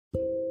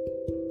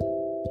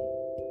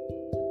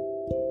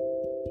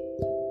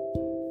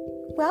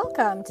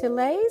welcome to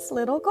Lay's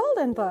Little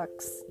Golden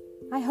Books.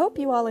 I hope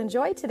you all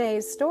enjoyed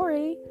today's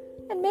story,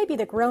 and maybe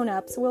the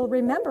grown-ups will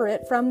remember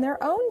it from their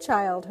own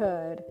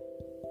childhood.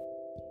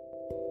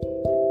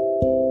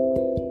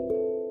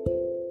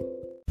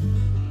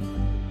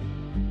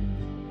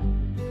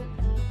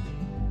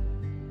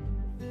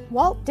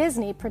 Walt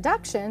Disney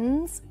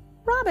Productions'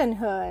 Robin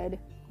Hood,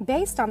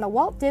 based on the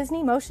Walt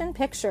Disney motion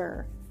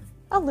picture,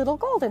 A Little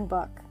Golden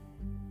Book.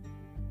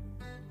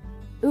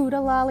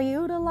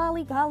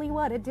 Oodalolly, golly,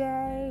 what a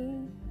day!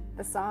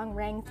 The song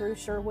rang through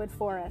Sherwood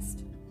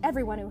Forest.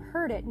 Everyone who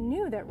heard it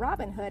knew that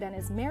Robin Hood and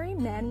his merry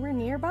men were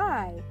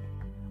nearby.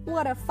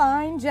 "What a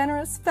fine,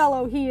 generous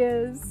fellow he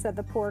is," said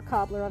the poor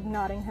cobbler of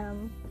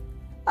Nottingham.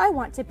 "I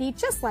want to be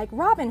just like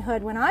Robin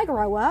Hood when I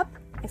grow up,"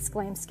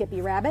 exclaimed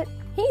Skippy Rabbit.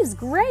 "He's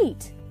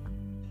great!"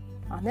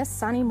 On this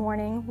sunny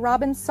morning,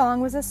 Robin's song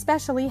was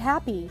especially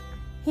happy.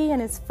 He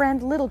and his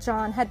friend Little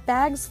John had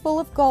bags full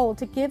of gold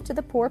to give to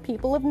the poor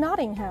people of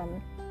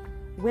Nottingham.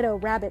 Widow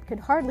Rabbit could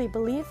hardly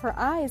believe her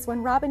eyes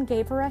when Robin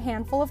gave her a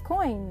handful of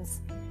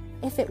coins.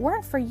 "If it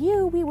weren't for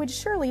you, we would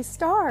surely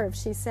starve,"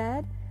 she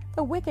said.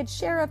 "The wicked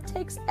sheriff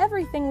takes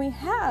everything we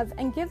have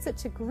and gives it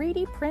to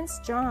greedy Prince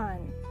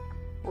John."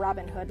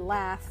 Robin Hood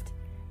laughed.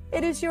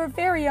 "It is your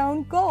very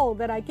own gold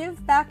that I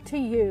give back to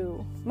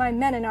you. My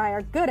men and I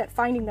are good at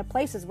finding the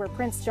places where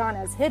Prince John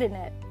has hidden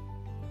it."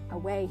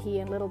 Away he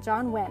and Little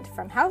John went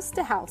from house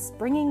to house,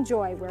 bringing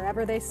joy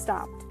wherever they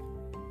stopped.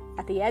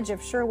 At the edge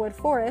of Sherwood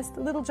Forest,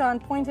 Little John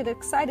pointed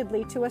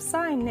excitedly to a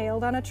sign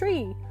nailed on a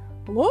tree.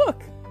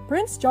 "Look!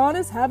 Prince John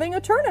is having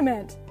a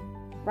tournament!"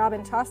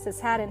 Robin tossed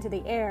his hat into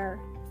the air.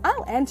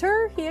 "I'll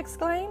enter!" he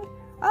exclaimed.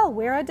 "I'll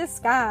wear a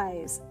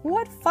disguise.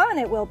 What fun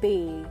it will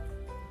be!"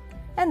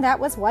 And that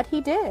was what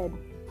he did.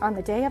 On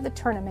the day of the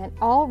tournament,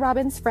 all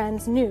Robin's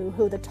friends knew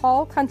who the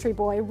tall country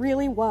boy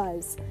really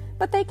was,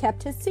 but they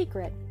kept his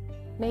secret.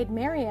 Maid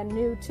Marian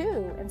knew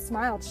too, and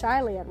smiled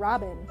shyly at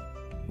Robin.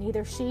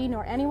 Neither she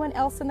nor anyone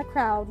else in the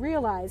crowd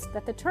realized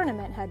that the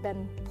tournament had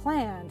been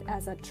planned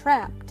as a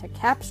trap to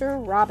capture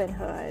Robin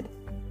Hood.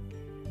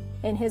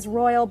 In his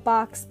royal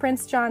box,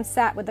 Prince John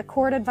sat with the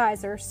court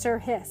advisor, Sir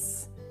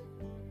Hiss.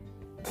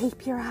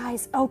 "Keep your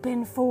eyes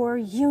open for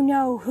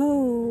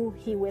you-know-who,"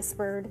 he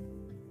whispered.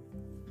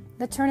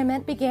 The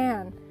tournament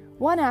began.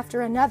 One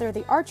after another,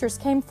 the archers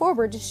came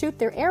forward to shoot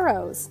their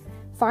arrows.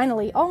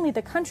 Finally, only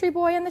the country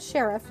boy and the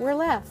sheriff were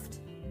left.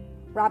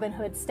 Robin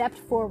Hood stepped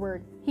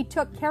forward. He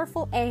took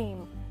careful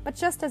aim, but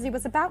just as he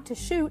was about to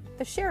shoot,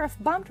 the sheriff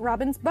bumped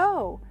Robin's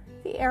bow.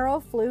 The arrow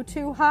flew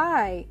too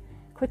high.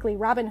 Quickly,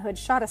 Robin Hood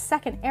shot a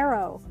second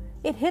arrow.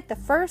 It hit the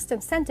first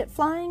and sent it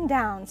flying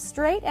down,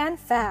 straight and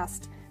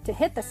fast, to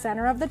hit the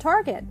center of the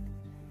target.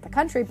 The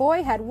country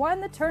boy had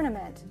won the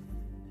tournament.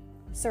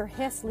 Sir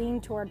Hiss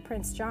leaned toward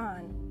Prince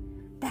John.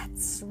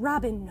 "That's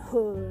Robin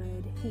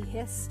Hood," he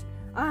hissed.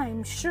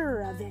 "I'm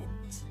sure of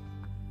it."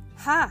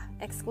 "Ha!"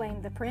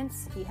 exclaimed the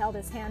prince. He held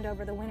his hand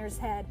over the winner's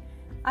head.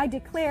 "I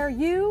declare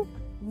you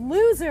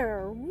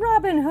loser,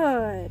 Robin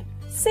Hood!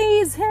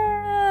 Seize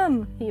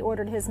him!" he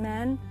ordered his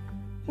men.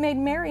 Maid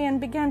Marian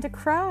began to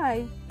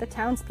cry. The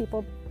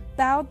townspeople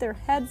bowed their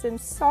heads in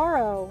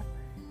sorrow.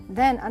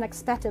 Then,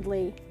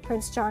 unexpectedly,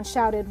 Prince John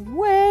shouted,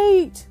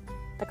 "Wait!"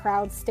 The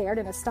crowd stared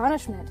in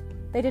astonishment.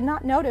 They did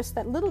not notice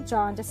that Little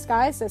John,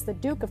 disguised as the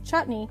Duke of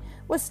Chutney,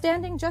 was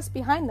standing just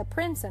behind the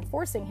prince and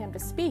forcing him to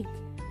speak.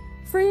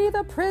 "Free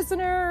the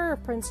prisoner!"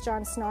 Prince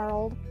John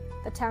snarled.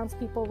 The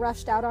townspeople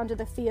rushed out onto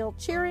the field,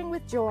 cheering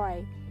with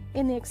joy.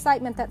 In the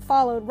excitement that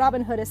followed,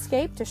 Robin Hood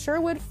escaped to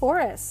Sherwood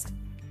Forest.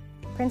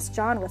 Prince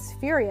John was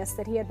furious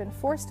that he had been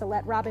forced to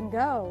let Robin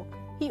go.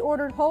 He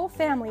ordered whole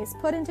families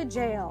put into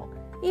jail.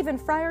 Even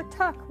Friar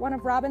Tuck, one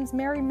of Robin's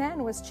merry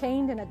men, was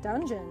chained in a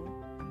dungeon.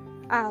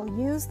 "I'll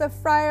use the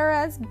friar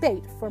as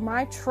bait for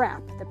my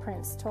trap," the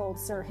prince told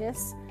Sir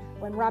Hiss.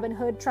 "When Robin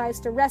Hood tries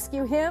to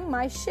rescue him,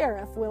 my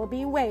sheriff will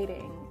be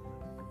waiting."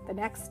 The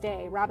next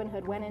day, Robin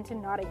Hood went into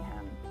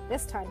Nottingham.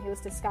 This time he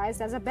was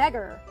disguised as a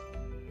beggar.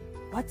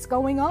 "What's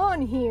going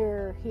on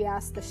here?" he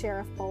asked the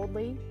sheriff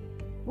boldly.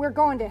 "We're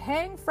going to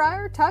hang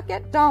Friar Tuck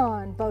at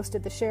dawn,"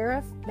 boasted the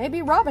sheriff.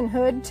 "Maybe Robin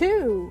Hood,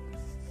 too."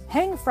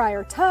 "Hang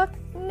Friar Tuck?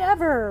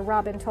 Never,"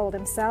 Robin told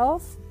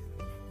himself.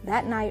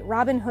 That night,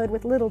 Robin Hood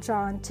with Little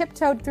John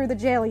tiptoed through the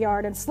jail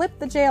yard and slipped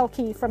the jail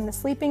key from the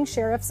sleeping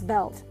sheriff's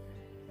belt.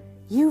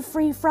 "You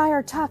free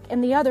Friar Tuck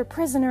and the other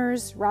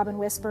prisoners," Robin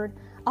whispered.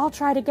 "I'll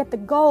try to get the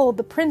gold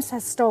the prince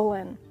has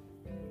stolen."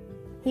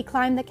 He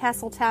climbed the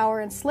castle tower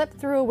and slipped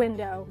through a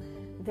window.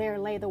 There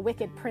lay the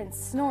wicked prince,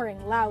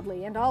 snoring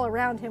loudly, and all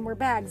around him were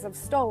bags of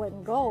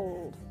stolen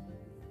gold.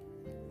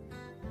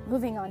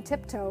 Moving on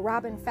tiptoe,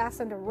 Robin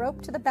fastened a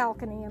rope to the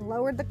balcony and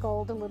lowered the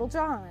gold to Little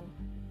John.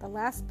 The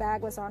last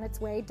bag was on its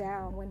way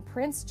down when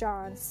Prince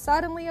John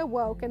suddenly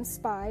awoke and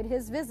spied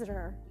his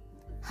visitor.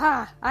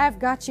 "Ha! I've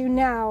got you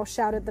now!"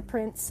 shouted the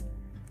prince.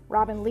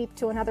 Robin leaped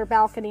to another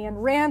balcony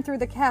and ran through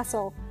the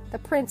castle. The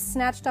prince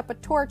snatched up a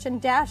torch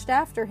and dashed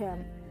after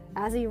him.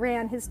 As he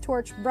ran, his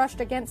torch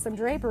brushed against some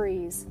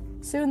draperies.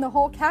 Soon the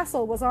whole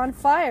castle was on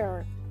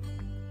fire.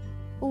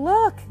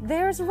 "Look,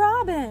 there's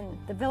Robin!"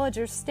 The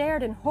villagers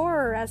stared in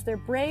horror as their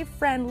brave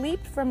friend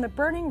leaped from the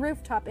burning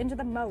rooftop into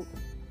the moat.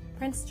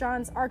 Prince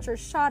John's archer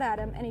shot at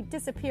him, and he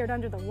disappeared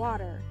under the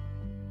water.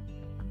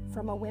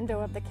 From a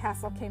window of the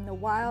castle came the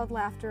wild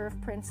laughter of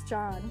Prince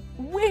John.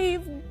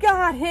 "We've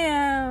got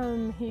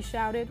him!" he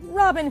shouted.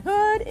 "Robin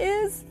Hood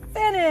is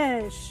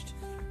finished!"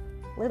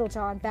 Little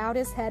John bowed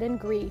his head in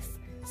grief.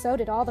 So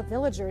did all the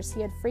villagers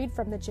he had freed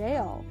from the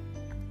jail.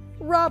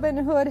 "Robin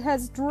Hood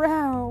has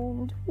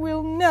drowned.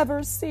 We'll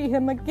never see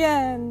him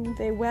again,"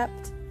 they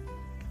wept.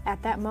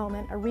 At that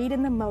moment, a reed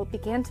in the moat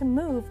began to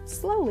move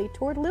slowly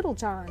toward Little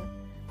John.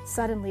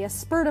 Suddenly, a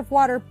spurt of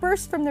water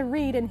burst from the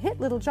reed and hit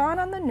Little John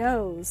on the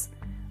nose.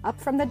 Up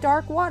from the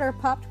dark water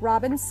popped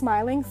Robin's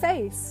smiling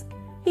face.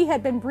 He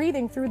had been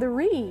breathing through the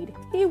reed.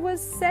 He was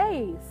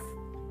safe.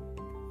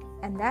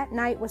 And that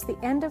night was the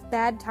end of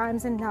bad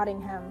times in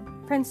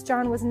Nottingham. Prince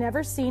John was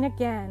never seen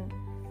again.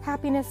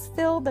 Happiness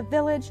filled the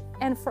village,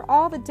 and for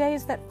all the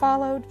days that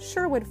followed,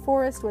 Sherwood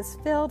Forest was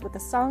filled with the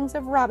songs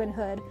of Robin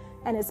Hood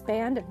and his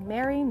band of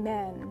merry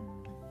men.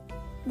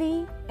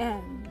 The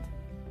end.